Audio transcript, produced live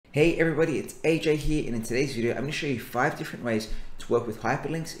Hey everybody, it's AJ here, and in today's video I'm going to show you 5 different ways to work with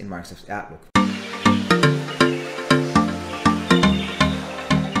hyperlinks in Microsoft Outlook.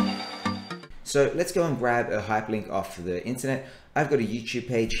 So let's go and grab a hyperlink off the internet. I've got a YouTube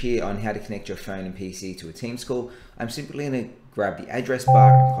page here on how to connect your phone and PC to a Teams call. I'm simply going to grab the address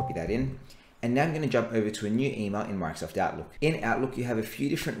bar and copy that in. And now I'm going to jump over to a new email in Microsoft Outlook. In Outlook, you have a few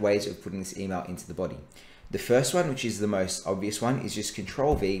different ways of putting this email into the body. The first one, which is the most obvious one, is just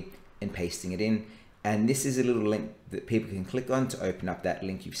Control V and pasting it in. And this is a little link that people can click on to open up that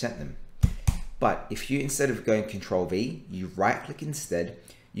link you've sent them. But if you, instead of going Control V, you right click instead,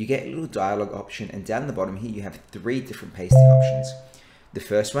 you get a little dialog option, and down the bottom here you have 3 different pasting options. The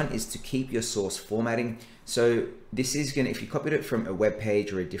first one is to keep your source formatting. So this is going to, if you copied it from a web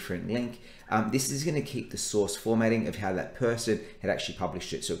page or a different link, this is going to keep the source formatting of how that person had actually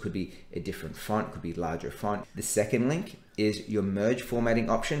published it. So it could be a different font, it could be larger font. The second link is your merge formatting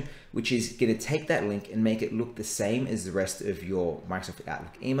option, which is going to take that link and make it look the same as the rest of your Microsoft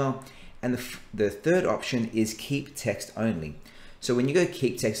Outlook email. And the third option is keep text only. So when you go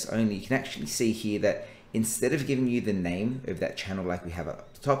keep text only, you can actually see here that instead of giving you the name of that channel like we have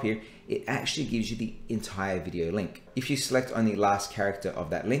up the top here, it actually gives you the entire video link. If you select on the last character of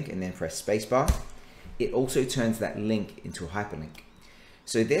that link and then press spacebar, it also turns that link into a hyperlink.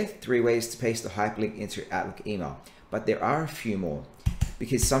 So there are 3 ways to paste the hyperlink into your Outlook email, but there are a few more,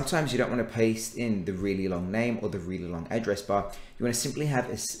 because sometimes you don't want to paste in the really long name or the really long address bar. You want to simply have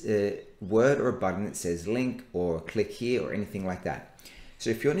a word or a button that says link or click here or anything like that. So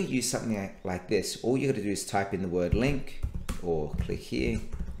if you want to use something like this, all you got to do is type in the word link or click here.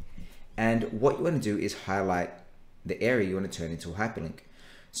 And what you want to do is highlight the area you want to turn into a hyperlink.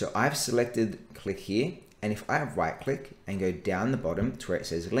 So I've selected click here, and if I right click and go down the bottom to where it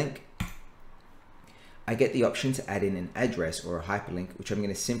says link, I get the option to add in an address or a hyperlink, which I'm going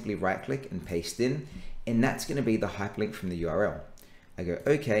to simply right click and paste in, and that's going to be the hyperlink from the URL. I go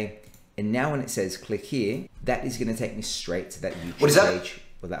OK. And now when it says click here, that is going to take me straight to that YouTube page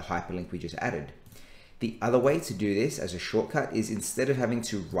or that hyperlink we just added. The other way to do this as a shortcut is, instead of having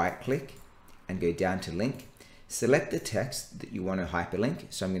to right click and go down to link, select the text that you want to hyperlink.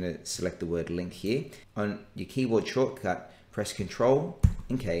 So I'm going to select the word link here. On your keyboard shortcut, press Control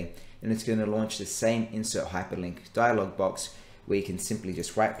and K, and it's going to launch the same insert hyperlink dialog box where you can simply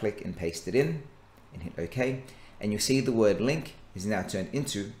just right click and paste it in and hit OK. And you'll see the word link is now turned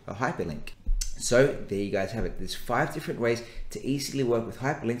into a hyperlink. So there you guys have it. There's 5 different ways to easily work with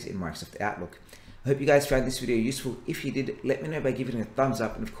hyperlinks in Microsoft Outlook. I hope you guys found this video useful. If you did, let me know by giving it a thumbs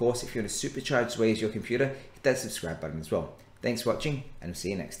up. And of course, if you want to supercharge the way as your computer, hit that subscribe button as well. Thanks for watching, and I'll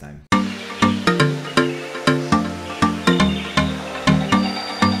see you next time.